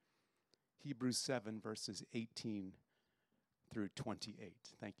Hebrews 7, verses 18 through 28.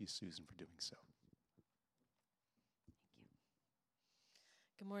 Thank you, Susan, for doing so. Thank you.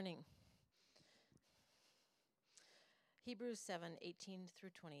 Good morning. Hebrews 7, 18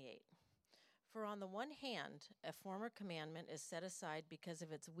 through 28. For on the one hand, a former commandment is set aside because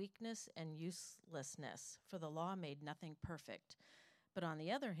of its weakness and uselessness, for the law made nothing perfect. But on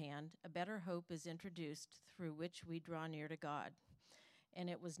the other hand, a better hope is introduced through which we draw near to God. And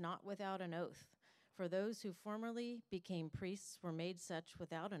it was not without an oath. For those who formerly became priests were made such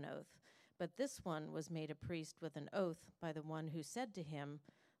without an oath. But this one was made a priest with an oath by the one who said to him,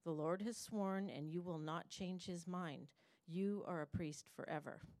 "The Lord has sworn, and you will not change his mind. You are a priest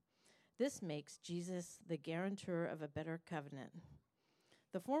forever." This makes Jesus the guarantor of a better covenant.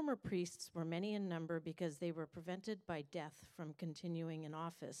 The former priests were many in number because they were prevented by death from continuing in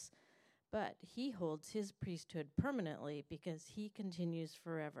office, but he holds his priesthood permanently because he continues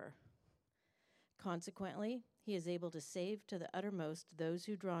forever. Consequently, he is able to save to the uttermost those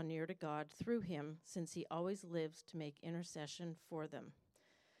who draw near to God through him, since he always lives to make intercession for them.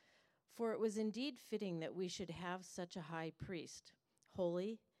 For it was indeed fitting that we should have such a high priest,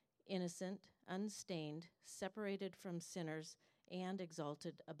 holy, innocent, unstained, separated from sinners, and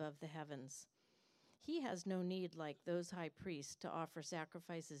exalted above the heavens. He has no need, like those high priests, to offer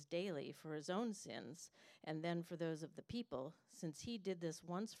sacrifices daily for his own sins and then for those of the people, since he did this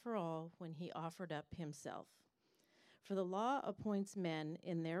once for all when he offered up himself. For the law appoints men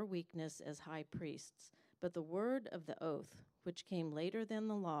in their weakness as high priests, but the word of the oath, which came later than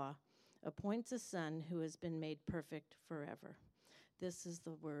the law, appoints a son who has been made perfect forever. This is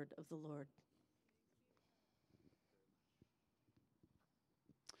the word of the Lord.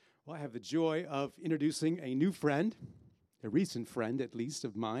 Well, I have the joy of introducing a new friend, a recent friend at least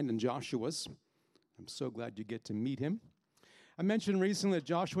of mine and Joshua's. I'm so glad you get to meet him. I mentioned recently that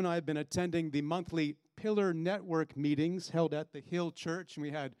Joshua and I have been attending the monthly Pillar Network meetings held at the Hill Church, and we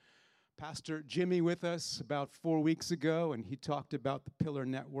had Pastor Jimmy with us about 4 weeks ago, and he talked about the Pillar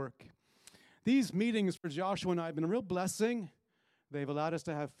Network. These meetings for Joshua and I have been a real blessing. They've allowed us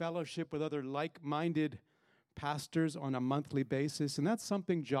to have fellowship with other like-minded pastors on a monthly basis, and that's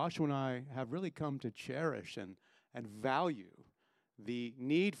something Joshua and I have really come to cherish and value, the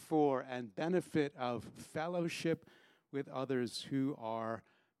need for and benefit of fellowship with others who are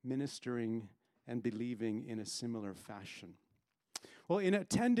ministering and believing in a similar fashion. Well, in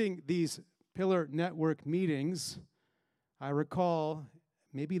attending these Pillar Network meetings, I recall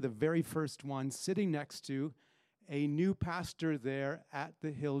maybe the very first one sitting next to a new pastor there at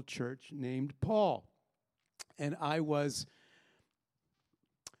the Hill Church named Paul. And I was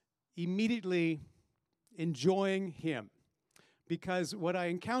immediately enjoying him because what I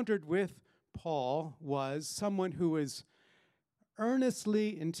encountered with Paul was someone who was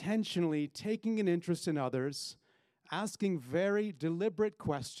earnestly, intentionally taking an interest in others, asking very deliberate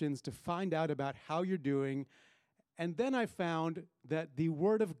questions to find out about how you're doing. And then I found that the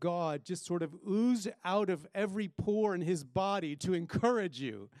Word of God just sort of oozed out of every pore in his body to encourage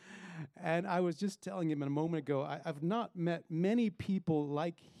you. And I was just telling him a moment ago, I've not met many people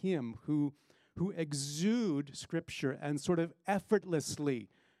like him who exude Scripture and sort of effortlessly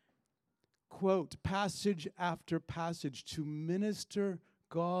quote passage after passage to minister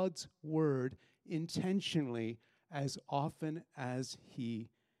God's Word intentionally as often as he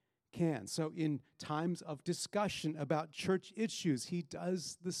can. So in times of discussion about church issues, he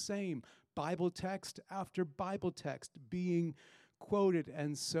does the same. Bible text after Bible text being quoted.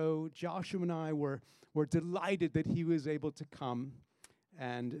 And so Joshua and I were delighted that he was able to come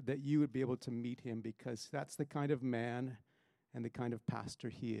and that you would be able to meet him, because that's the kind of man and the kind of pastor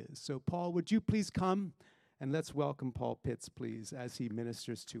he is. So Paul, would you please come, and let's welcome Paul Pitts, please, as he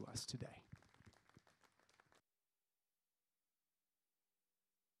ministers to us today.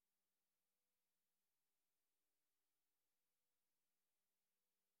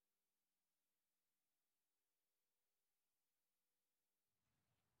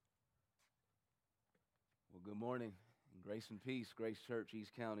 Well, good morning. Grace and peace, Grace Church,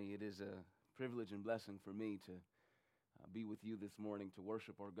 East County. It is a privilege and blessing for me to be with you this morning to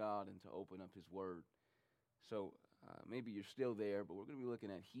worship our God and to open up His Word. So maybe you're still there, but we're going to be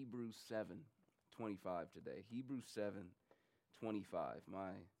looking at Hebrews 7:25 today. Hebrews 7:25.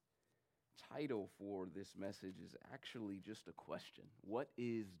 My title for this message is actually just a question. What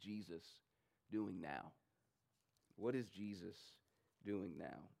is Jesus doing now? What is Jesus doing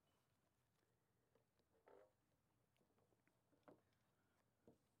now?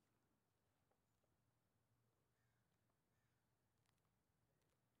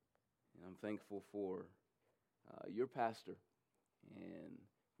 And I'm thankful for your pastor and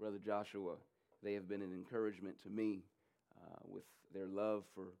Brother Joshua. They have been an encouragement to me with their love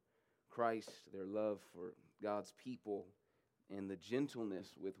for Christ, their love for God's people, and the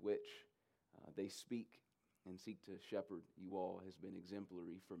gentleness with which they speak and seek to shepherd you all has been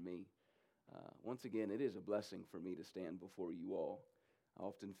exemplary for me. Once again, it is a blessing for me to stand before you all. I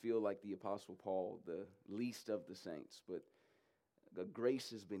often feel like the Apostle Paul, the least of the saints, but the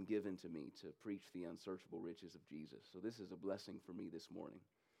grace has been given to me to preach the unsearchable riches of Jesus. So this is a blessing for me this morning.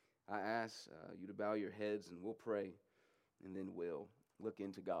 I ask you to bow your heads and we'll pray, and then we'll look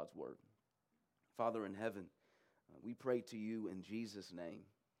into God's word. Father in heaven, we pray to you in Jesus' name,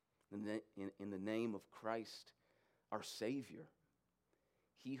 in the name of Christ, our Savior,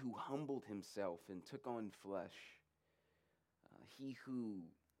 he who humbled himself and took on flesh, he who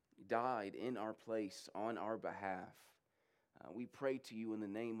died in our place on our behalf. We pray to you in the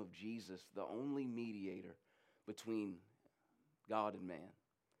name of Jesus, the only mediator between God and man.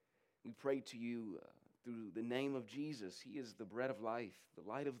 We pray to you through the name of Jesus. He is the bread of life, the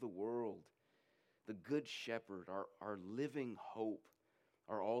light of the world, the good shepherd, our living hope,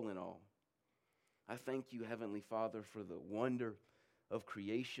 our all in all. I thank you, Heavenly Father, for the wonder of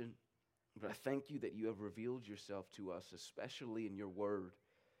creation, but I thank you that you have revealed yourself to us, especially in your word,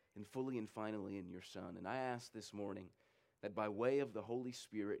 and fully and finally in your Son. And I ask this morning that by way of the Holy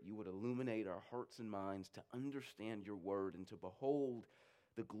Spirit, you would illuminate our hearts and minds to understand your word and to behold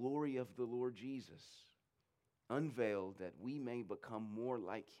the glory of the Lord Jesus, unveiled that we may become more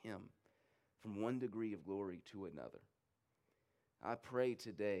like him from one degree of glory to another. I pray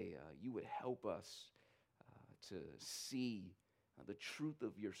today you would help us to see the truth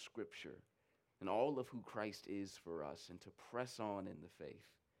of your scripture and all of who Christ is for us, and to press on in the faith.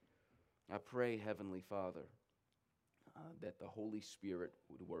 I pray, Heavenly Father, that the Holy Spirit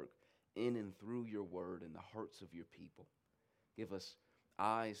would work in and through your word in the hearts of your people. Give us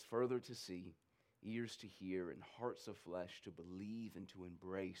eyes further to see, ears to hear, and hearts of flesh to believe and to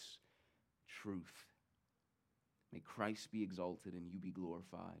embrace truth. May Christ be exalted and you be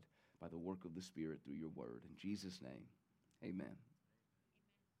glorified by the work of the Spirit through your word. In Jesus' name, amen.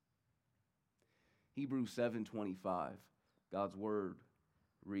 Hebrews 7:25, God's word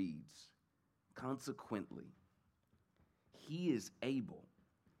reads, "Consequently, he is able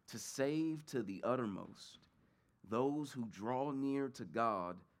to save to the uttermost those who draw near to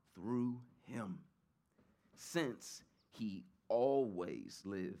God through him, since he always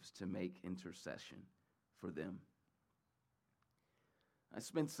lives to make intercession for them." I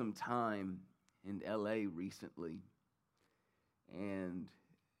spent some time in LA recently, and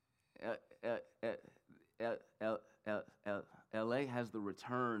LA has the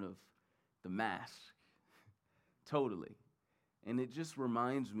return of the mask, totally. And it just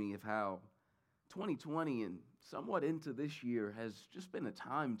reminds me of how 2020 and somewhat into this year has just been a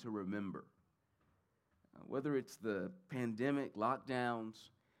time to remember. Whether it's the pandemic, lockdowns,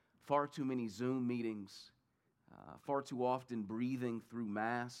 far too many Zoom meetings, far too often breathing through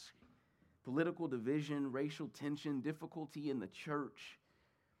masks, political division, racial tension, difficulty in the church,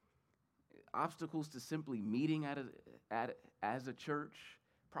 obstacles to simply meeting as a church.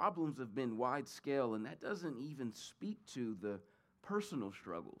 Problems have been wide scale, and that doesn't even speak to the personal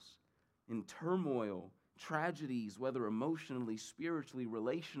struggles and turmoil, tragedies, whether emotionally, spiritually,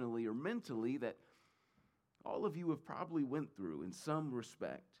 relationally, or mentally, that all of you have probably went through in some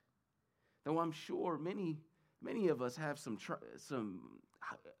respect. Though I'm sure many of us have some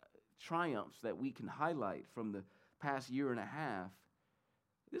triumphs that we can highlight from the past year and a half.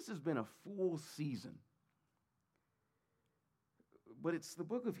 This has been a full season. But it's the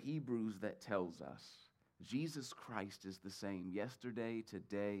book of Hebrews that tells us Jesus Christ is the same yesterday,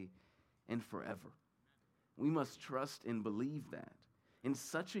 today, and forever. We must trust and believe that. And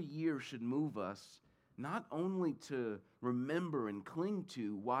such a year should move us not only to remember and cling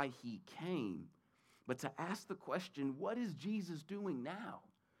to why he came, but to ask the question, what is Jesus doing now?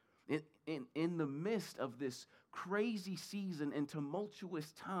 In the midst of this crazy season and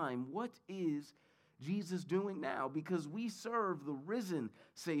tumultuous time, what is Jesus doing now? Because we serve the risen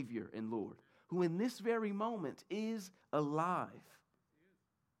Savior and Lord, who in this very moment is alive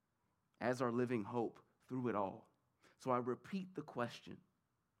as our living hope through it all. So I repeat the question,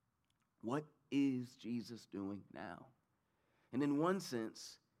 what is Jesus doing now? And in one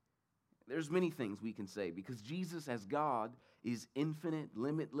sense, there's many things we can say, because Jesus as God is infinite,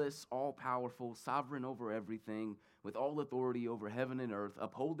 limitless, all-powerful, sovereign over everything, with all authority over heaven and earth,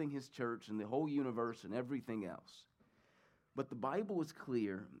 upholding his church and the whole universe and everything else. But the Bible is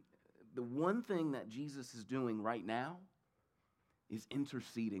clear. The one thing that Jesus is doing right now is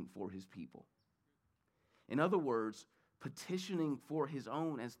interceding for his people. In other words, petitioning for his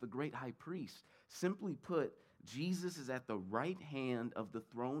own as the great high priest. Simply put, Jesus is at the right hand of the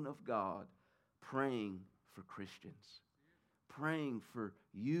throne of God, praying for Christians, praying for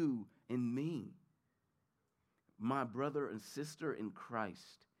you and me, my brother and sister in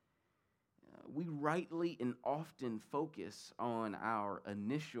Christ. We rightly and often focus on our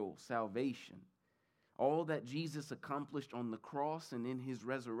initial salvation, all that Jesus accomplished on the cross and in his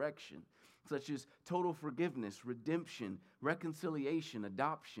resurrection, such as total forgiveness, redemption, reconciliation,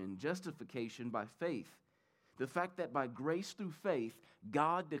 adoption, justification by faith. The fact that by grace through faith,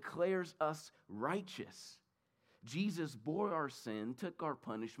 God declares us righteous. Jesus bore our sin, took our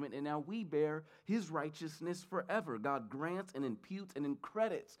punishment, and now we bear his righteousness forever. God grants and imputes and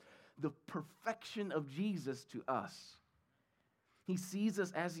accredits the perfection of Jesus to us. He sees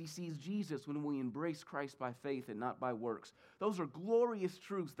us as he sees Jesus when we embrace Christ by faith and not by works. Those are glorious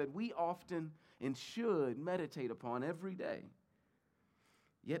truths that we often and should meditate upon every day.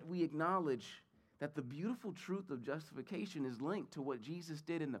 Yet we acknowledge that the beautiful truth of justification is linked to what Jesus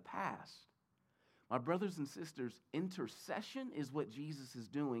did in the past. My brothers and sisters, intercession is what Jesus is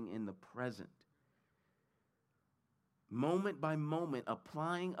doing in the present. Moment by moment,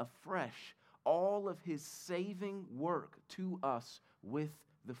 applying afresh all of his saving work to us with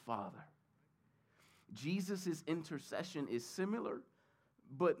the Father. Jesus' intercession is similar,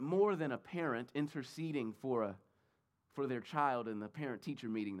 but more than a parent interceding for their child in the parent-teacher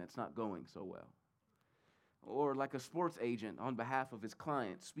meeting that's not going so well. Or like a sports agent on behalf of his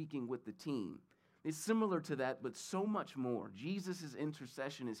client speaking with the team. It's similar to that, but so much more. Jesus'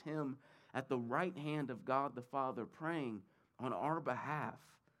 intercession is him at the right hand of God the Father praying on our behalf.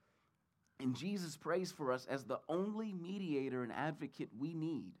 And Jesus prays for us as the only mediator and advocate we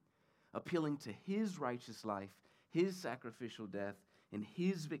need, appealing to his righteous life, his sacrificial death, and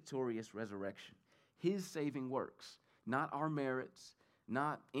his victorious resurrection, his saving works, not our merits,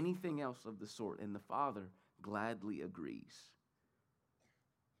 not anything else of the sort. And the Father gladly agrees.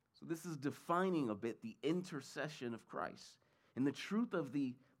 So this is defining a bit the intercession of Christ. And the truth of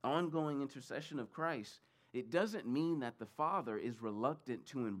the ongoing intercession of Christ, it doesn't mean that the Father is reluctant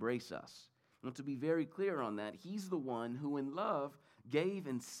to embrace us. And to be very clear on that, he's the one who in love gave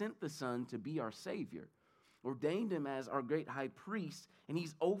and sent the Son to be our Savior, ordained him as our great high priest, and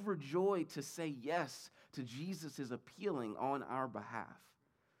he's overjoyed to say yes to Jesus' appealing on our behalf.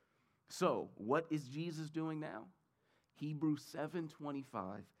 So, what is Jesus doing now? Hebrews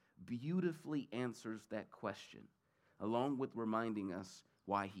 7:25 beautifully answers that question, along with reminding us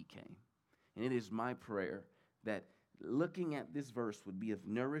why he came. And it is my prayer that looking at this verse would be of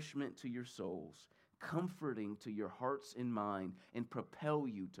nourishment to your souls, comforting to your hearts and mind, and propel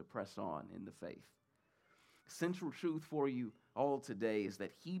you to press on in the faith. Central truth for you all today is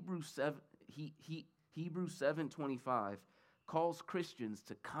that Hebrews 7:25 calls Christians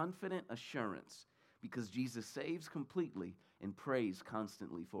to confident assurance because Jesus saves completely and prays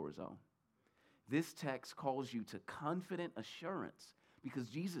constantly for his own. This text calls you to confident assurance because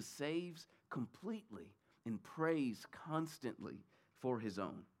Jesus saves completely and prays constantly for his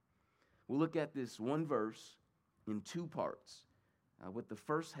own. We'll look at this one verse in two parts, with the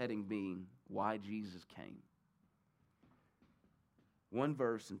first heading being why Jesus came. One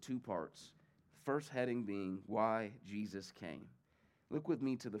verse in two parts, first heading being why Jesus came. Look with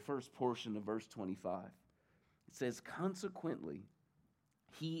me to the first portion of verse 25. It says, consequently,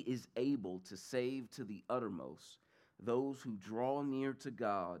 he is able to save to the uttermost those who draw near to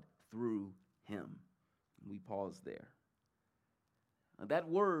God through him. We pause there. That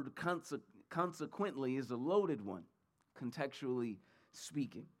word consequently is a loaded one, contextually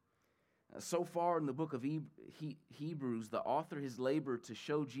speaking. So far in the book of Hebrews, the author has labored to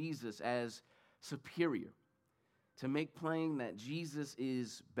show Jesus as superior, to make plain that Jesus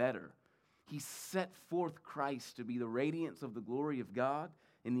is better. He set forth Christ to be the radiance of the glory of God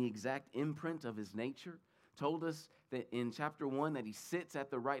in the exact imprint of his nature. Told us that in chapter 1 that he sits at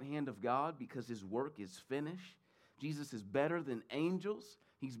the right hand of God because his work is finished. Jesus is better than angels.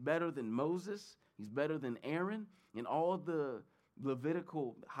 He's better than Moses. He's better than Aaron and all the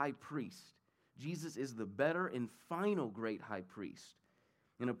Levitical high priests. Jesus is the better and final great high priest.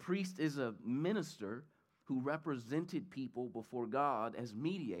 And a priest is a minister who represented people before God as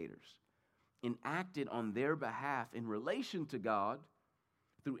mediators and acted on their behalf in relation to God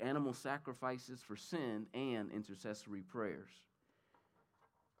through animal sacrifices for sin and intercessory prayers.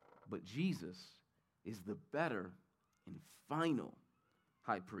 But Jesus is the better and final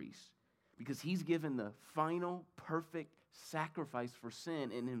high priest because he's given the final perfect sacrifice for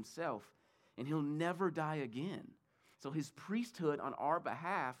sin in himself, and he'll never die again. So his priesthood on our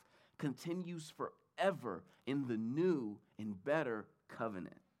behalf continues forever in the new and better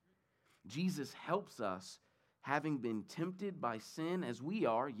covenant. Jesus helps us, having been tempted by sin as we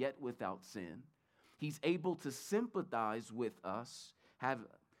are, yet without sin. He's able to sympathize with us,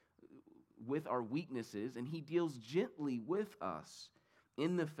 with our weaknesses, and he deals gently with us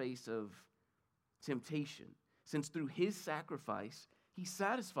in the face of temptation, since through his sacrifice, he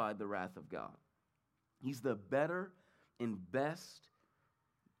satisfied the wrath of God. He's the better and best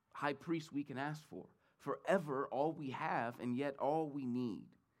high priest we can ask for. Forever all we have, and yet all we need.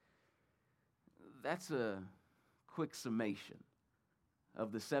 That's a quick summation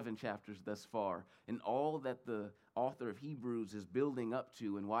of the 7 chapters thus far, and all that the author of Hebrews is building up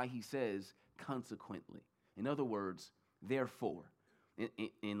to, and why he says, consequently. In other words, therefore,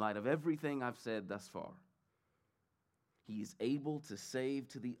 in light of everything I've said thus far, he is able to save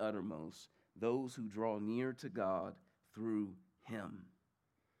to the uttermost those who draw near to God through him.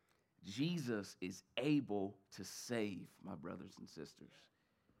 Jesus is able to save, my brothers and sisters.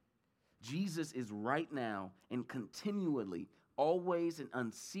 Jesus is right now and continually, always and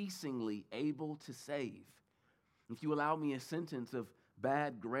unceasingly able to save. If you allow me a sentence of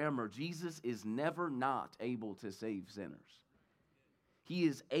bad grammar, Jesus is never not able to save sinners. He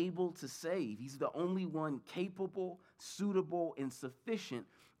is able to save. He's the only one capable, suitable, and sufficient,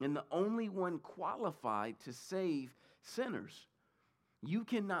 and the only one qualified to save sinners. You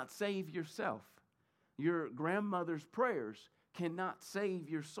cannot save yourself. Your grandmother's prayers cannot save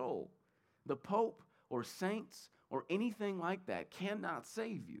your soul. The Pope or saints or anything like that cannot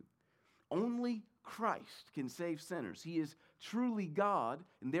save you. Only Christ can save sinners. He is truly God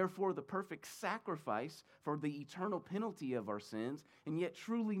and therefore the perfect sacrifice for the eternal penalty of our sins, and yet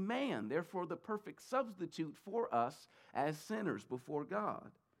truly man, therefore the perfect substitute for us as sinners before God.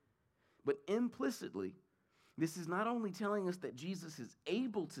 But implicitly, this is not only telling us that Jesus is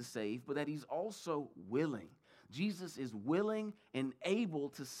able to save, but that he's also willing. Jesus is willing and able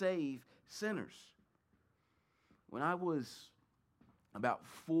to save sinners. When I was about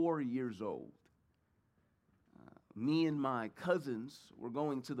 4 years old, me and my cousins were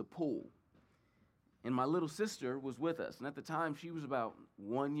going to the pool, and my little sister was with us. And at the time, she was about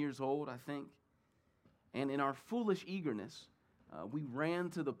 1 year old, I think. And in our foolish eagerness, we ran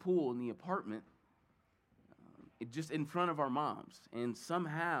to the pool in the apartment, just in front of our moms. And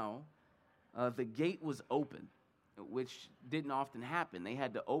somehow, the gate was open, which didn't often happen. They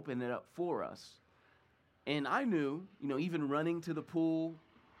had to open it up for us. And I knew, even running to the pool,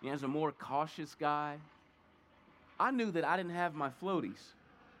 as a more cautious guy, I knew that I didn't have my floaties.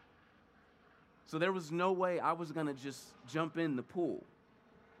 So there was no way I was going to just jump in the pool.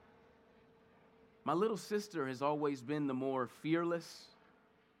 My little sister has always been the more fearless,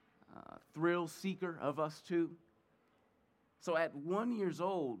 thrill seeker of us two. So at 1 year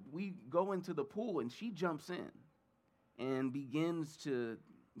old, we go into the pool and she jumps in and begins to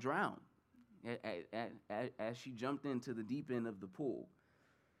drown as she jumped into the deep end of the pool.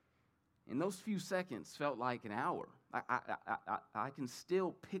 And those few seconds felt like an hour. I can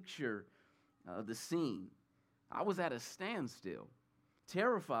still picture the scene. I was at a standstill,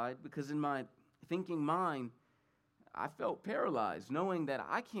 terrified because in my thinking mind, I felt paralyzed, knowing that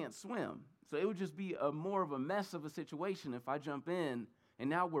I can't swim. So it would just be more of a mess of a situation if I jump in, and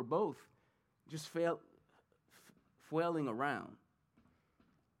now we're both just flailing around.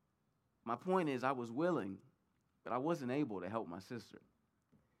 My point is, I was willing, but I wasn't able to help my sister.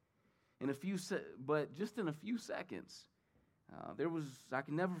 But just in a few seconds, I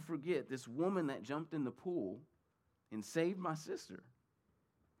can never forget this woman that jumped in the pool and saved my sister.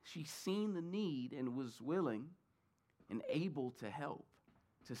 She seen the need and was willing and able to help,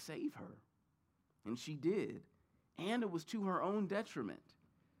 to save her. And she did. And it was to her own detriment.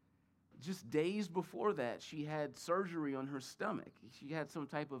 Just days before that, she had surgery on her stomach. She had some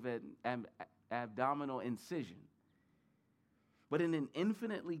type of abdominal incision. But in an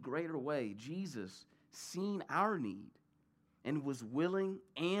infinitely greater way, Jesus seen our need and was willing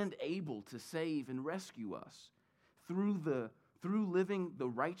and able to save and rescue us through living the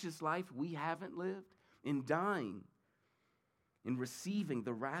righteous life we haven't lived, and dying and receiving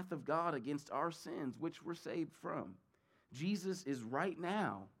the wrath of God against our sins, which we're saved from. Jesus is right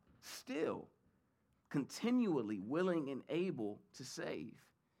now still continually willing and able to save.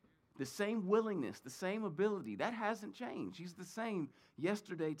 The same willingness, the same ability, that hasn't changed. He's the same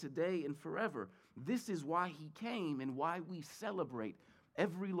yesterday, today, and forever. This is why he came and why we celebrate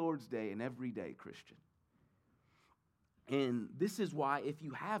every Lord's Day and every day, Christian. And this is why, if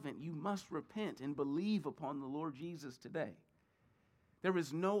you haven't, you must repent and believe upon the Lord Jesus today. There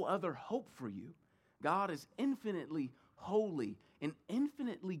is no other hope for you. God is infinitely holy and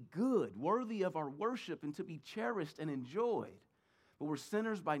infinitely good, worthy of our worship and to be cherished and enjoyed. But we're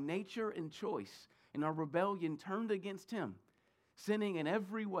sinners by nature and choice, and our rebellion turned against him, sinning in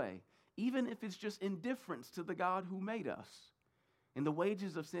every way, even if it's just indifference to the God who made us. And the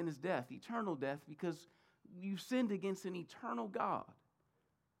wages of sin is death, eternal death, because you sinned against an eternal God.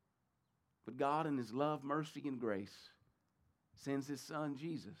 But God, in his love, mercy, and grace, sends his son,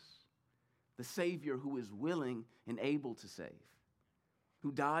 Jesus, the Savior who is willing and able to save,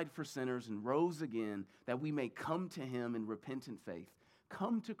 who died for sinners and rose again that we may come to him in repentant faith.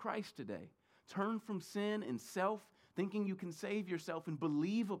 Come to Christ today. Turn from sin and self, thinking you can save yourself, and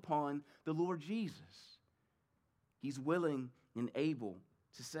believe upon the Lord Jesus. He's willing and able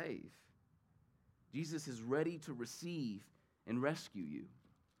to save. Jesus is ready to receive and rescue you.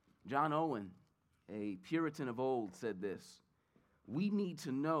 John Owen, a Puritan of old, said this: "We need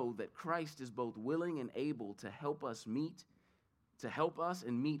to know that Christ is both willing and able to help us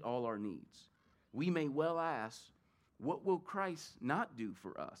and meet all our needs. We may well ask, what will Christ not do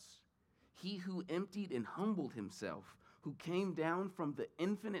for us? He who emptied and humbled himself, who came down from the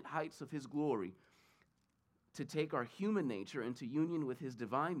infinite heights of his glory to take our human nature into union with his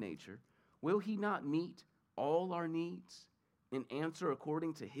divine nature, will he not meet all our needs and answer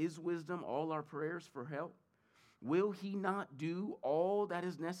according to his wisdom all our prayers for help? Will he not do all that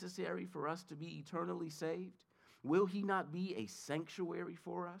is necessary for us to be eternally saved? Will he not be a sanctuary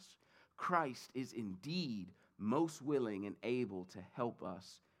for us? Christ is indeed most willing and able to help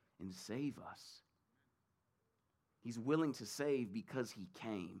us and save us." He's willing to save because he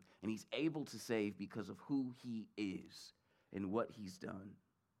came, and he's able to save because of who he is and what he's done.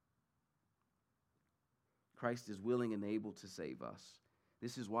 Christ is willing and able to save us.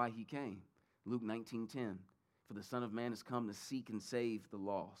 This is why he came. Luke 19:10, "For the Son of Man has come to seek and save the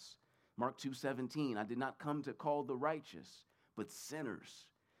lost." Mark 2:17, "I did not come to call the righteous, but sinners."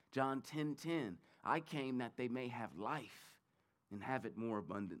 John 10:10, "I came that they may have life and have it more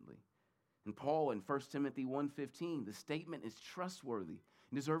abundantly." And Paul in 1 Timothy 1:15, the statement is trustworthy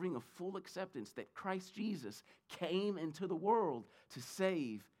and deserving of full acceptance that Christ Jesus came into the world to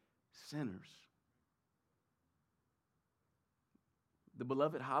save sinners. The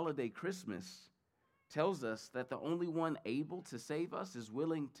beloved holiday Christmas tells us that the only one able to save us is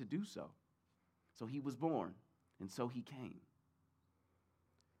willing to do so. So he was born, and so he came.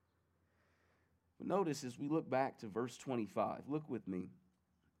 But notice as we look back to verse 25, look with me.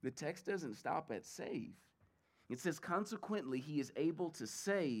 The text doesn't stop at save. It says, consequently, he is able to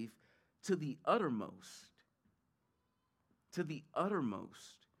save to the uttermost. To the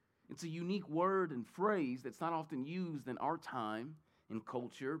uttermost. It's a unique word and phrase that's not often used in our time and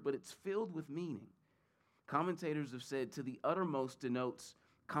culture, but it's filled with meaning. Commentators have said to the uttermost denotes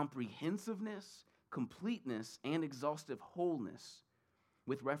comprehensiveness, completeness, and exhaustive wholeness.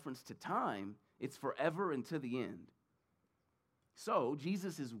 With reference to time, it's forever and to the end. So,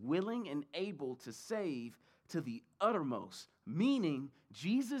 Jesus is willing and able to save to the uttermost, meaning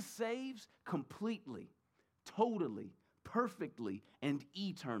Jesus saves completely, totally, perfectly, and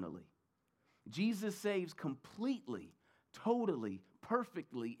eternally. Jesus saves completely, totally,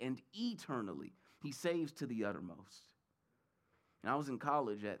 perfectly, and eternally. He saves to the uttermost. And I was in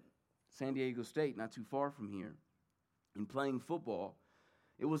college at San Diego State, not too far from here, and playing football.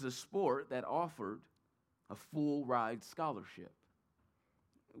 It was a sport that offered a full ride scholarship,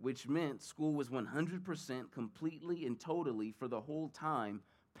 which meant school was 100% completely and totally for the whole time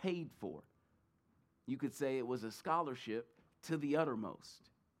paid for. You could say it was a scholarship to the uttermost.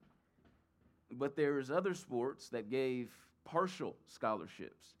 But there's other sports that gave partial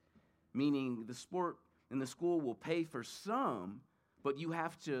scholarships, meaning the sport and the school will pay for some, but you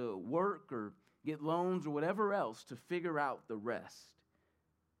have to work or get loans or whatever else to figure out the rest.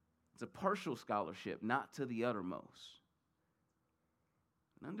 It's a partial scholarship, not to the uttermost.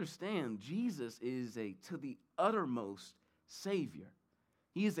 And understand, Jesus is a to the uttermost Savior.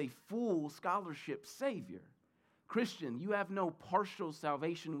 He is a full scholarship Savior. Christian, you have no partial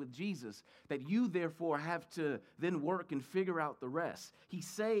salvation with Jesus that you therefore have to then work and figure out the rest. He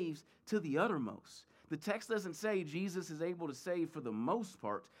saves to the uttermost. The text doesn't say Jesus is able to save for the most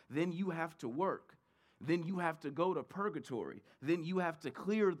part, then you have to work. Then you have to go to purgatory. Then you have to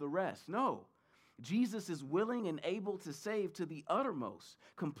clear the rest. No. Jesus is willing and able to save to the uttermost,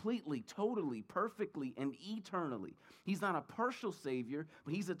 completely, totally, perfectly, and eternally. He's not a partial Savior,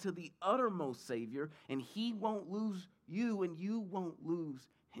 but he's a to the uttermost Savior, and he won't lose you, and you won't lose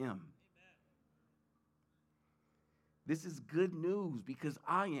him. Amen. This is good news because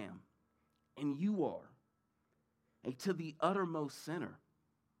I am, and you are, a to the uttermost sinner,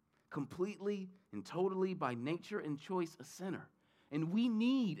 completely and totally by nature and choice a sinner. And we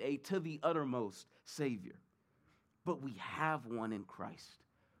need a to the uttermost Savior. But we have one in Christ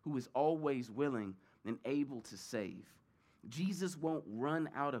who is always willing and able to save. Jesus won't run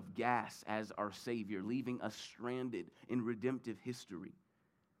out of gas as our Savior, leaving us stranded in redemptive history.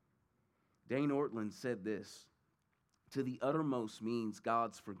 Dane Ortland said this: to the uttermost means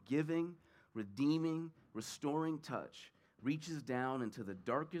God's forgiving, redeeming, restoring touch reaches down into the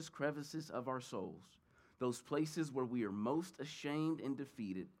darkest crevices of our souls, those places where we are most ashamed and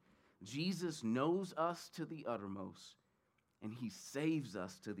defeated. Jesus knows us to the uttermost, and he saves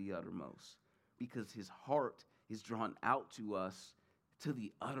us to the uttermost because his heart is drawn out to us to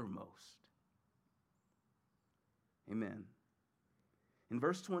the uttermost. Amen. In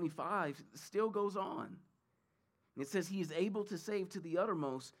verse 25, it still goes on. It says he is able to save to the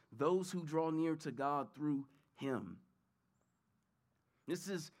uttermost those who draw near to God through him. This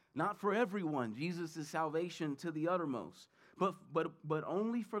is not for everyone, Jesus' salvation to the uttermost, but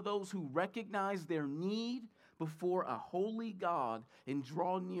only for those who recognize their need before a holy God and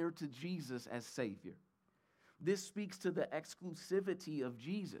draw near to Jesus as Savior. This speaks to the exclusivity of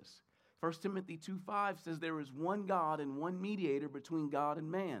Jesus. 1 Timothy 2:5 says there is one God and one mediator between God and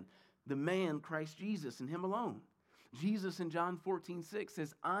man, the man Christ Jesus, and him alone. Jesus in John 14:6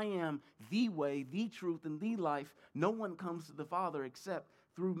 says, I am the way, the truth, and the life. No one comes to the Father except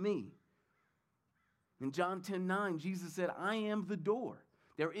through me. In John 10:9, Jesus said, I am the door.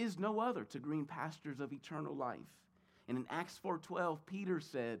 There is no other to green pastures of eternal life. And in Acts 4:12, Peter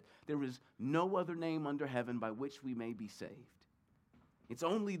said, there is no other name under heaven by which we may be saved. It's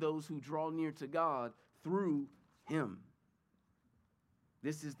only those who draw near to God through him.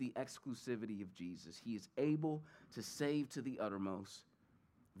 This is the exclusivity of Jesus. He is able to save to the uttermost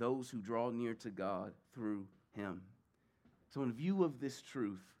those who draw near to God through him. So in view of this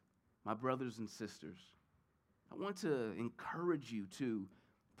truth, my brothers and sisters, I want to encourage you to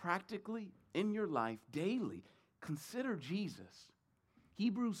practically in your life daily consider Jesus.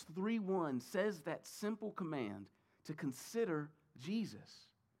 Hebrews 3:1 says that simple command to consider Jesus.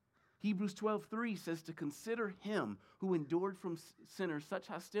 Hebrews 12:3 says to consider him who endured from sinners such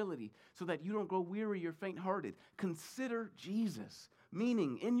hostility so that you don't grow weary or faint-hearted. Consider Jesus,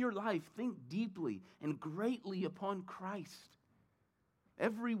 meaning in your life, think deeply and greatly upon Christ.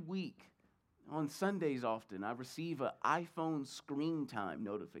 Every week, on Sundays often, I receive an iPhone screen time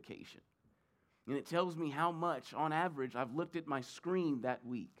notification. And it tells me how much, on average, I've looked at my screen that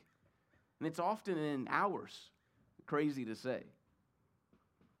week. And it's often in hours. Crazy to say.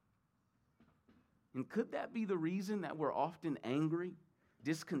 And could that be the reason that we're often angry,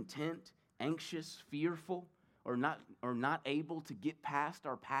 discontent, anxious, fearful, or not able to get past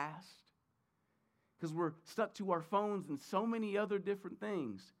our past? Because we're stuck to our phones and so many other different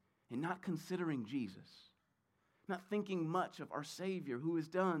things and not considering Jesus. Not thinking much of our Savior who has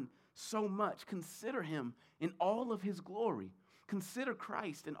done so much. Consider him in all of his glory. Consider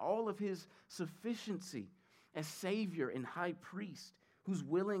Christ in all of his sufficiency as Savior and High Priest who's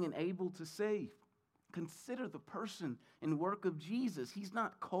willing and able to save. Consider the person and work of Jesus. He's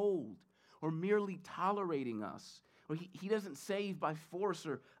not cold or merely tolerating us. Or he doesn't save by force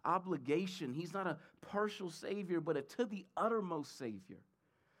or obligation. He's not a partial Savior, but a to the uttermost Savior,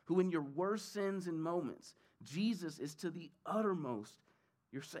 who in your worst sins and moments, Jesus is to the uttermost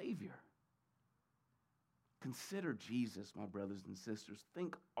your Savior. Consider Jesus, my brothers and sisters.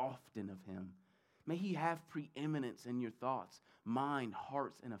 Think often of him. May he have preeminence in your thoughts, mind,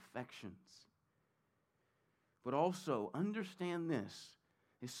 hearts, and affections. But also understand this,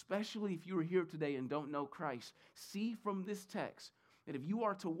 especially if you are here today and don't know Christ. See from this text that if you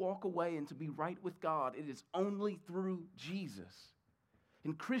are to walk away and to be right with God, it is only through Jesus.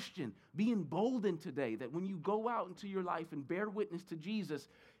 And Christian, be emboldened today that when you go out into your life and bear witness to Jesus,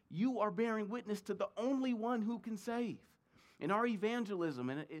 you are bearing witness to the only one who can save. In our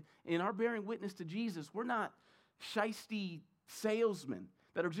evangelism and in our bearing witness to Jesus, we're not shisty salesmen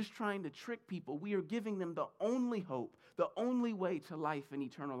that are just trying to trick people. We are giving them the only hope, the only way to life and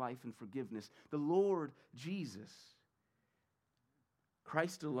eternal life and forgiveness, the Lord Jesus.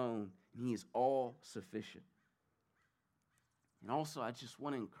 Christ alone, and he is all sufficient. And also, I just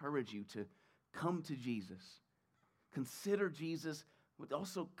want to encourage you to come to Jesus. Consider Jesus, but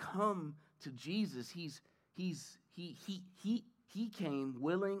also come to Jesus. He came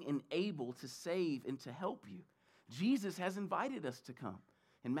willing and able to save and to help you. Jesus has invited us to come.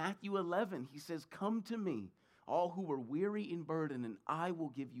 In Matthew 11, he says, come to me, all who are weary and burdened, and I will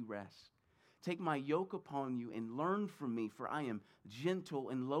give you rest. Take my yoke upon you and learn from me, for I am gentle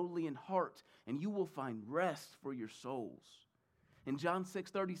and lowly in heart, and you will find rest for your souls. In John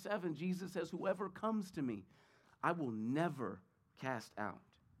 6:37, Jesus says, whoever comes to me, I will never cast out.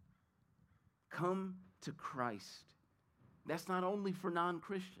 Come to Christ. That's not only for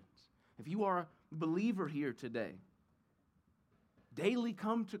non-Christians. If you are a believer here today, daily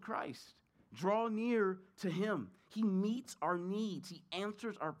come to Christ. Draw near to him. He meets our needs. He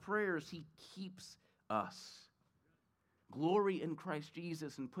answers our prayers. He keeps us. Glory in Christ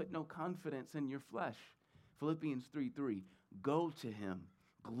Jesus and put no confidence in your flesh. Philippians 3:3. Go to him.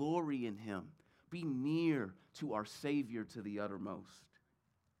 Glory in him. Be near to our Savior to the uttermost.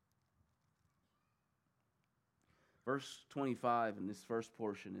 Verse 25 in this first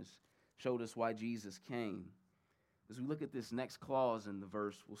portion showed us why Jesus came. As we look at this next clause in the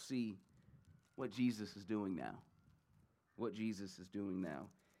verse, we'll see what Jesus is doing now. What Jesus is doing now.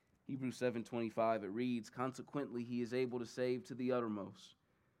 Hebrews 7:25, it reads, consequently, he is able to save to the uttermost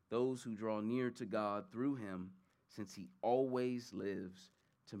those who draw near to God through him, since he always lives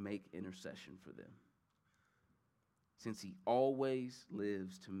to make intercession for them. Since he always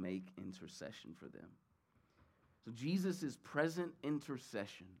lives to make intercession for them. So Jesus' present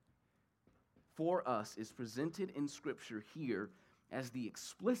intercession for us is presented in Scripture here as the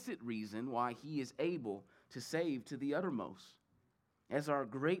explicit reason why he is able to save to the uttermost. As our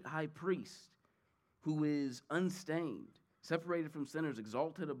great high priest, who is unstained, separated from sinners,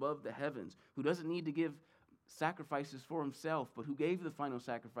 exalted above the heavens, who doesn't need to give sacrifices for himself, but who gave the final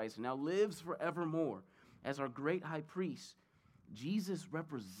sacrifice and now lives forevermore. As our great high priest, Jesus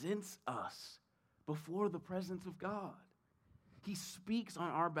represents us before the presence of God. He speaks on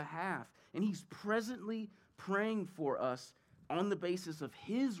our behalf, and he's presently praying for us on the basis of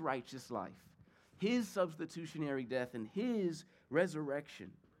his righteous life, his substitutionary death, and his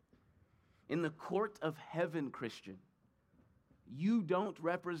resurrection. In the court of heaven, Christian, you don't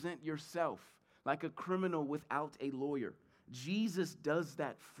represent yourself like a criminal without a lawyer. Jesus does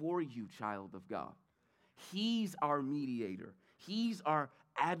that for you, child of God. He's our mediator. He's our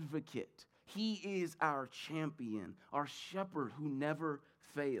advocate. He is our champion, our shepherd who never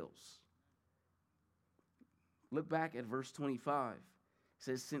fails. Look back at verse 25. It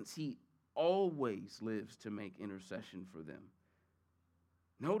says, since he always lives to make intercession for them.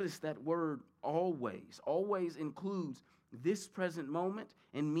 Notice that word always. Always includes this present moment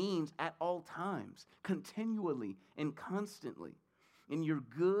and means at all times, continually and constantly. In your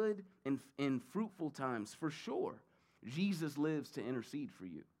good and fruitful times, for sure, Jesus lives to intercede for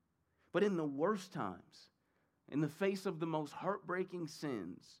you. But in the worst times, in the face of the most heartbreaking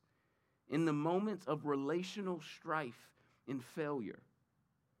sins, in the moments of relational strife and failure,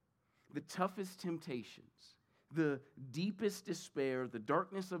 the toughest temptations, the deepest despair, the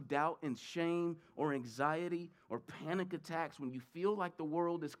darkness of doubt and shame or anxiety or panic attacks, when you feel like the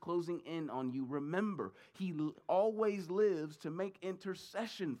world is closing in on you, remember, he always lives to make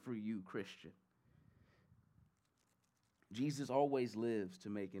intercession for you, Christian. Jesus always lives to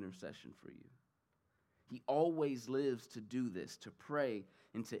make intercession for you. He always lives to do this, to pray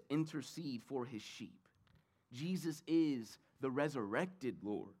and to intercede for his sheep. Jesus is the resurrected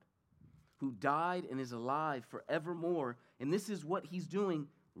Lord who died and is alive forevermore. And this is what he's doing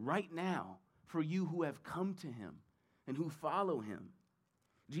right now for you who have come to him and who follow him.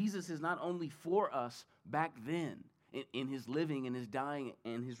 Jesus is not only for us back then in his living and his dying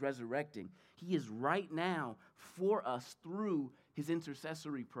and his resurrecting. He is right now for us through his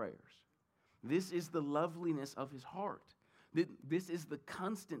intercessory prayers. This is the loveliness of his heart. This is the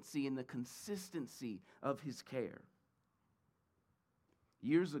constancy and the consistency of his care.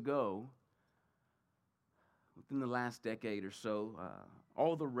 Years ago, within the last decade or so,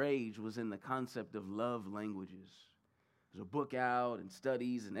 all the rage was in the concept of love languages. There's a book out and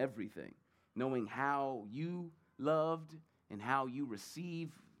studies and everything, knowing how you loved and how you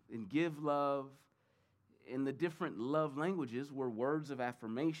receive and give love. And the different love languages were words of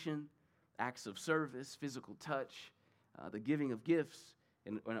affirmation, acts of service, physical touch, the giving of gifts,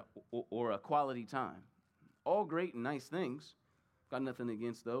 or a quality time. All great and nice things. Got nothing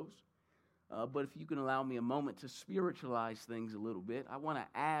against those. But if you can allow me a moment to spiritualize things a little bit, I want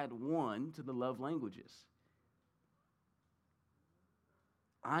to add one to the love languages.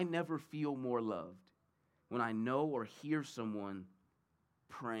 I never feel more loved when I know or hear someone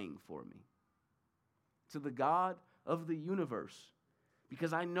praying for me. To the God of the universe,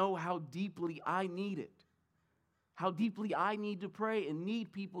 because I know how deeply I need it, how deeply I need to pray and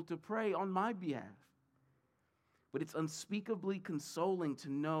need people to pray on my behalf. But it's unspeakably consoling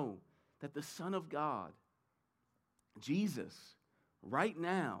to know that the Son of God, Jesus, right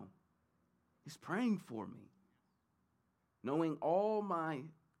now, is praying for me, knowing all my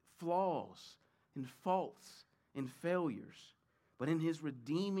flaws and faults and failures, but in his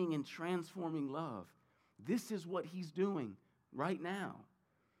redeeming and transforming love, this is what he's doing right now.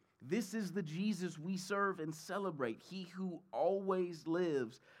 This is the Jesus we serve and celebrate, he who always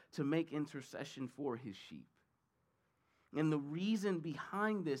lives to make intercession for his sheep. And the reason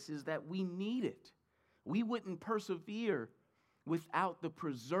behind this is that we need it. We wouldn't persevere without the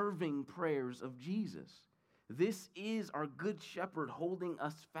preserving prayers of Jesus. This is our good shepherd holding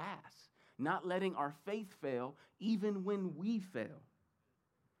us fast, not letting our faith fail even when we fail.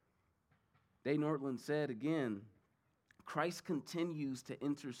 Day Nortland said again, Christ continues to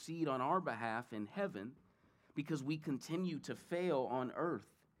intercede on our behalf in heaven because we continue to fail on earth.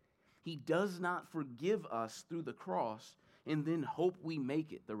 He does not forgive us through the cross and then hope we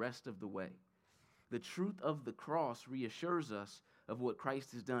make it the rest of the way. The truth of the cross reassures us of what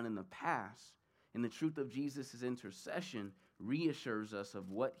Christ has done in the past, and the truth of Jesus' intercession reassures us of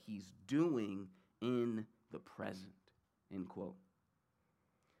what he's doing in the present, end quote.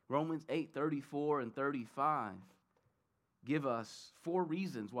 Romans 8:34 and 35 give us 4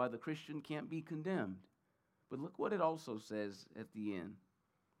 reasons why the Christian can't be condemned. But look what it also says at the end.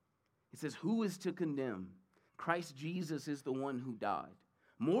 It says, who is to condemn? Christ Jesus is the one who died.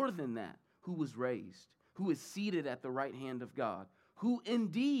 More than that, who was raised, who is seated at the right hand of God, who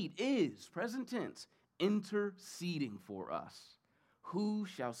indeed is, present tense, interceding for us. Who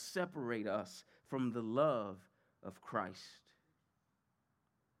shall separate us from the love of Christ?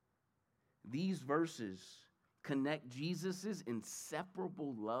 These verses connect Jesus'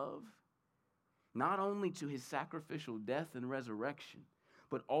 inseparable love not only to his sacrificial death and resurrection,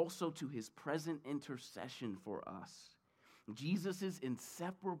 but also to his present intercession for us. Jesus'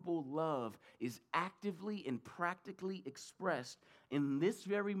 inseparable love is actively and practically expressed in this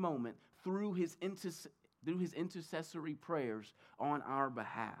very moment through his intercessory prayers on our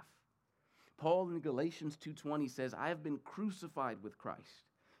behalf. Paul in Galatians 2:20 says, I have been crucified with Christ.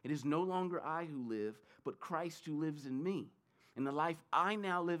 It is no longer I who live, but Christ who lives in me. In the life I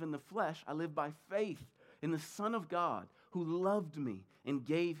now live in the flesh, I live by faith in the Son of God who loved me and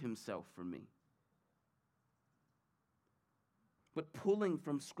gave himself for me. But pulling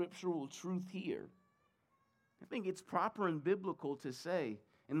from scriptural truth here, I think it's proper and biblical to say,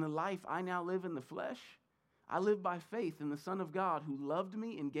 in the life I now live in the flesh, I live by faith in the Son of God who loved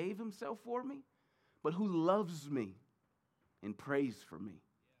me and gave himself for me, but who loves me and prays for me.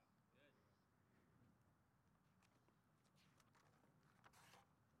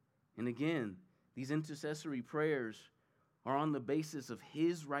 And again, these intercessory prayers are on the basis of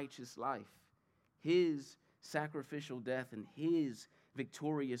his righteous life, his sacrificial death, and his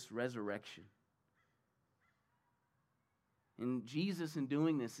victorious resurrection. And Jesus, in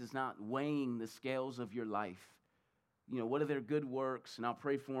doing this, is not weighing the scales of your life. You know, what are their good works? And I'll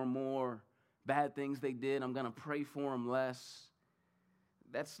pray for them more. Bad things they did, I'm going to pray for them less.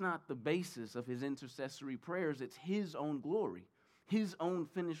 That's not the basis of his intercessory prayers. It's his own glory, his own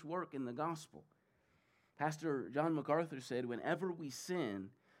finished work in the gospel. Pastor John MacArthur said, whenever we sin,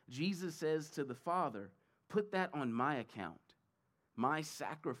 Jesus says to the Father, put that on my account. My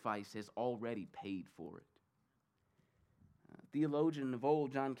sacrifice has already paid for it. Theologian of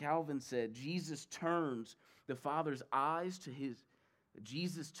old, John Calvin, said, Jesus turns the Father's eyes to his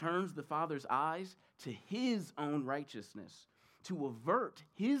own righteousness, to avert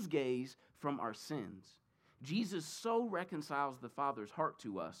his gaze from our sins. Jesus so reconciles the Father's heart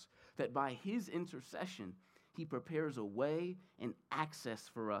to us that by his intercession, he prepares a way and access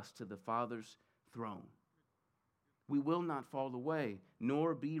for us to the Father's throne. We will not fall away,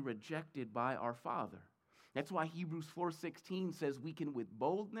 nor be rejected by our Father. That's why Hebrews 4:16 says we can with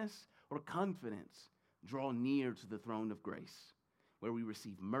boldness or confidence draw near to the throne of grace, where we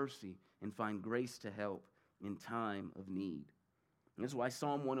receive mercy and find grace to help in time of need. And that's why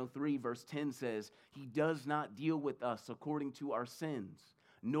Psalm 103 verse 10 says, he does not deal with us according to our sins,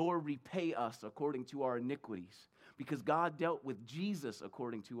 nor repay us according to our iniquities. Because God dealt with Jesus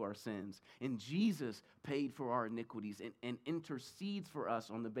according to our sins, and Jesus paid for our iniquities and intercedes for us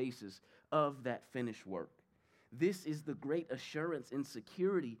on the basis of that finished work. This is the great assurance and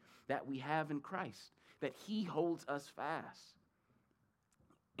security that we have in Christ, that he holds us fast.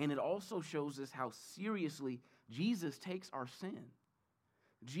 And it also shows us how seriously Jesus takes our sin.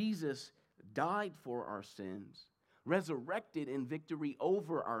 Jesus died for our sins, resurrected in victory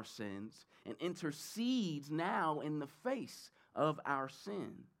over our sins, and intercedes now in the face of our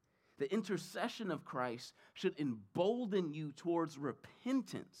sin. The intercession of Christ should embolden you towards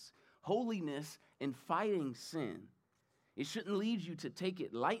repentance, holiness, and fighting sin. It shouldn't lead you to take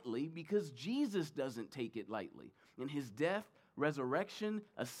it lightly, because Jesus doesn't take it lightly. In his death, resurrection,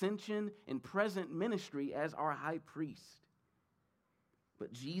 ascension, and present ministry as our high priest.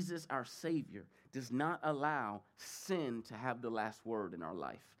 But Jesus, our Savior, does not allow sin to have the last word in our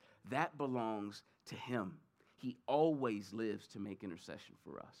life. That belongs to him. He always lives to make intercession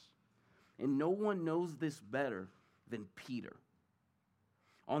for us. And no one knows this better than Peter.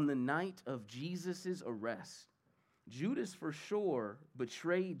 On the night of Jesus' arrest, Judas for sure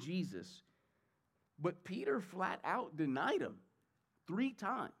betrayed Jesus, but Peter flat out denied him 3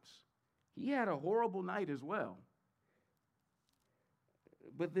 times. He had a horrible night as well.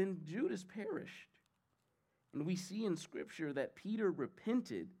 But then Judas perished. And we see in Scripture that Peter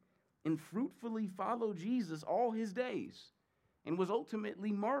repented and fruitfully followed Jesus all his days and was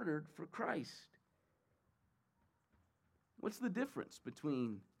ultimately martyred for Christ. What's the difference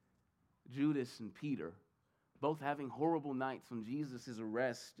between Judas and Peter, both having horrible nights on Jesus'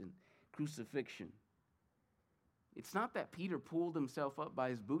 arrest and crucifixion? It's not that Peter pulled himself up by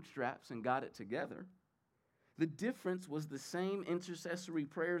his bootstraps and got it together. The difference was the same intercessory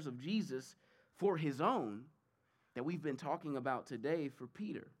prayers of Jesus for his own that we've been talking about today for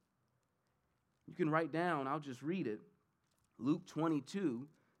Peter. You can write down, I'll just read it, Luke 22,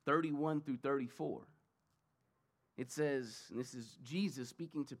 31 through 34. It says, and this is Jesus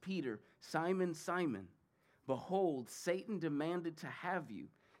speaking to Peter, "Simon, Simon, behold, Satan demanded to have you,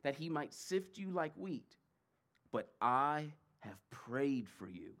 that he might sift you like wheat. But I have prayed for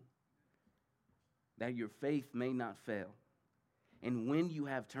you, that your faith may not fail. And when you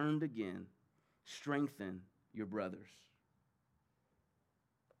have turned again, strengthen your brothers."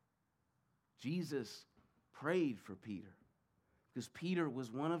 Jesus prayed for Peter because Peter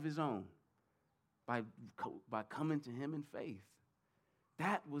was one of his own by coming to him in faith.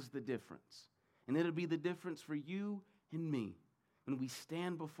 That was the difference. And it'll be the difference for you and me when we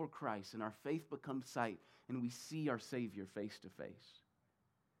stand before Christ and our faith becomes sight and we see our Savior face to face.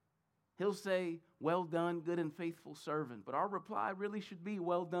 He'll say, "Well done, good and faithful servant." But our reply really should be,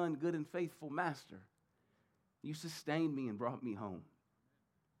 "Well done, good and faithful master. You sustained me and brought me home."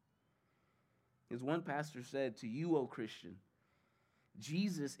 As one pastor said, to you, O Christian,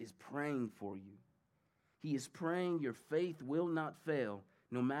 Jesus is praying for you. He is praying your faith will not fail,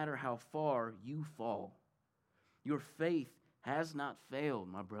 no matter how far you fall. Your faith has not failed,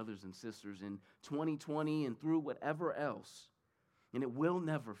 my brothers and sisters, in 2020 and through whatever else. And it will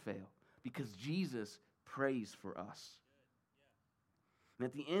never fail because Jesus prays for us. And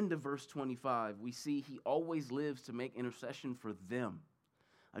at the end of verse 25, we see he always lives to make intercession for them.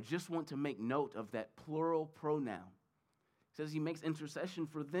 I just want to make note of that plural pronoun. It says he makes intercession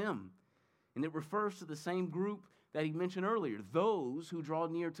for them. And it refers to the same group that he mentioned earlier, those who draw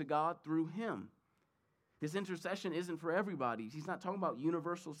near to God through him. His intercession isn't for everybody. He's not talking about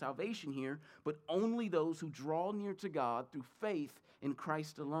universal salvation here, but only those who draw near to God through faith in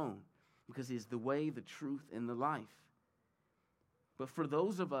Christ alone, because he is the way, the truth, and the life. But for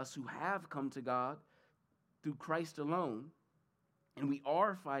those of us who have come to God through Christ alone, and we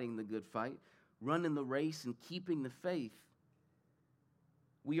are fighting the good fight, running the race and keeping the faith,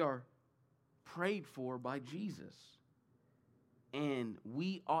 we are prayed for by Jesus. And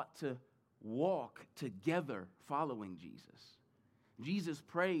we ought to walk together following Jesus. Jesus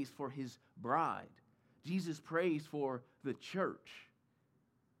prays for his bride. Jesus prays for the church.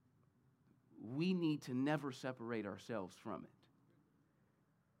 We need to never separate ourselves from it.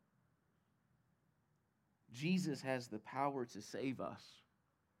 Jesus has the power to save us,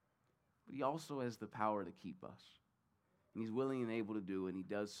 but he also has the power to keep us. And he's willing and able to do, and he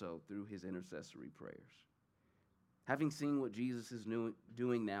does so through his intercessory prayers. Having seen what Jesus is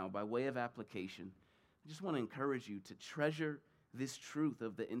doing now, by way of application, I just want to encourage you to treasure this truth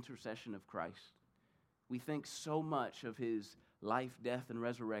of the intercession of Christ. We think so much of his life, death, and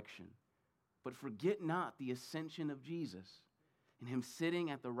resurrection, but forget not the ascension of Jesus and him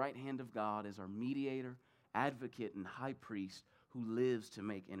sitting at the right hand of God as our mediator, advocate, and high priest who lives to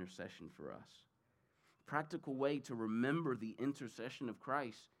make intercession for us. Practical way to remember the intercession of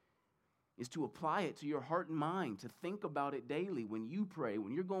Christ is to apply it to your heart and mind, to think about it daily when you pray,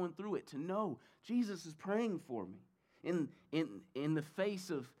 when you're going through it, to know Jesus is praying for me. In the face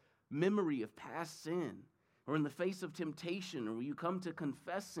of memory of past sin, or in the face of temptation, or when you come to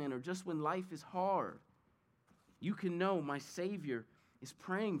confess sin, or just when life is hard, you can know my Savior is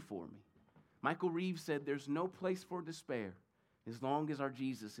praying for me. Michael Reeves said, "There's no place for despair as long as our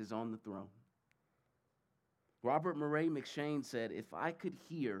Jesus is on the throne." Robert Murray McShane said, "If I could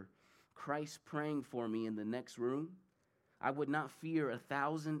hear Christ praying for me in the next room, I would not fear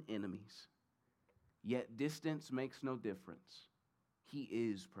 1,000 enemies. Yet distance makes no difference. He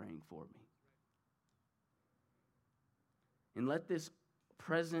is praying for me." And let this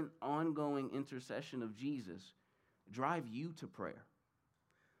present, ongoing intercession of Jesus drive you to prayer.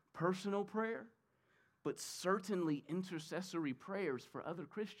 personal prayer, but certainly intercessory prayers for other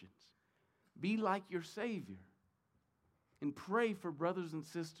Christians. Be like your Savior and pray for brothers and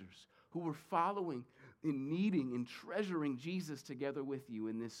sisters who are following and needing and treasuring Jesus together with you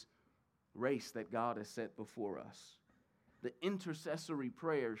in this race that God has set before us. The intercessory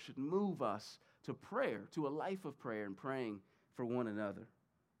prayer should move us to prayer, to a life of prayer and praying for one another.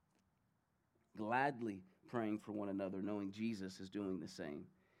 Gladly praying for one another, knowing Jesus is doing the same.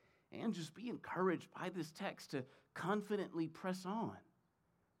 And just be encouraged by this text to confidently press on.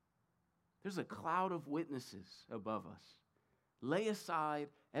 There's a cloud of witnesses above us. Lay aside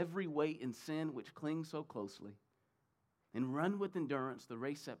every weight and sin which clings so closely, and run with endurance the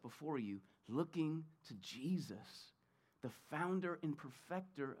race set before you, looking to Jesus, the founder and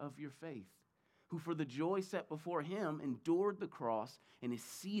perfecter of your faith, who for the joy set before him endured the cross and is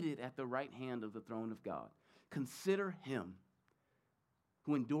seated at the right hand of the throne of God. Consider him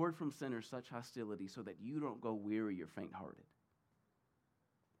who endured from sinners such hostility so that you don't go weary or faint-hearted.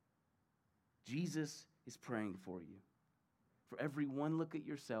 Jesus is praying for you. For every one look at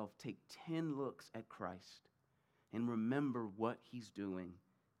yourself, take 10 looks at Christ and remember what he's doing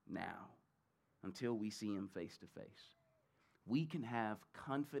now until we see him face to face. We can have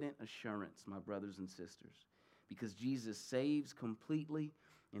confident assurance, my brothers and sisters, because Jesus saves completely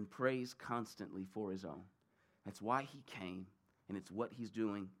and prays constantly for his own. That's why he came, and it's what he's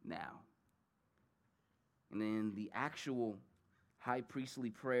doing now. And in the actual high priestly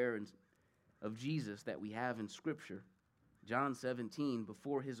prayer of Jesus that we have in Scripture, John 17,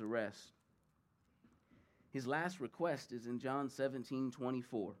 before his arrest, his last request is in John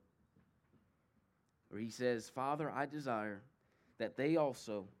 17:24, where he says, Father, I desire that they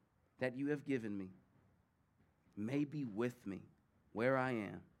also, that you have given me, may be with me where I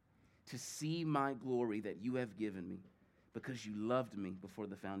am, to see my glory that you have given me, because you loved me before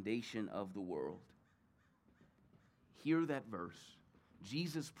the foundation of the world. Hear that verse.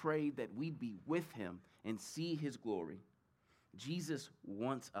 Jesus prayed that we'd be with him and see his glory. Jesus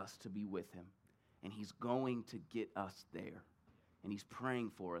wants us to be with him, and he's going to get us there, and he's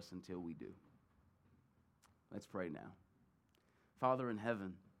praying for us until we do. Let's pray now. Father in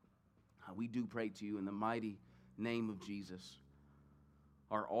heaven, we do pray to you in the mighty name of Jesus,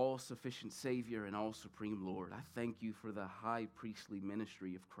 our all-sufficient Savior and all-supreme Lord. I thank you for the high priestly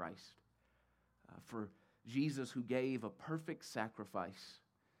ministry of Christ, for Jesus who gave a perfect sacrifice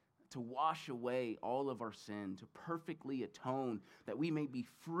to wash away all of our sin, to perfectly atone that we may be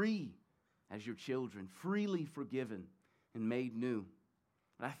free as your children, freely forgiven and made new.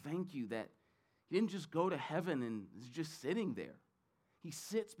 And I thank you that he didn't just go to heaven and is just sitting there. He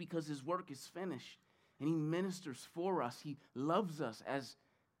sits because his work is finished, and he ministers for us. He loves us as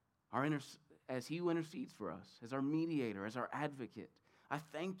he who intercedes for us, as our mediator, as our advocate. I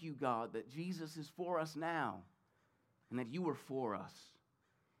thank you, God, that Jesus is for us now and that you are for us.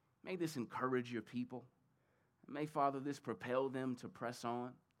 May this encourage your people. May, Father, this propel them to press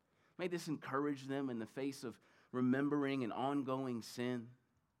on. May this encourage them in the face of remembering an ongoing sin,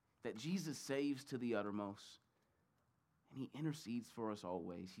 that Jesus saves to the uttermost, and he intercedes for us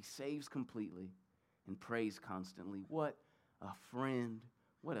always. He saves completely and prays constantly. What a friend,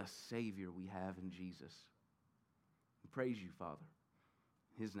 what a Savior we have in Jesus. We praise you, Father.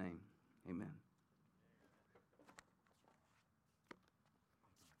 In his name, amen.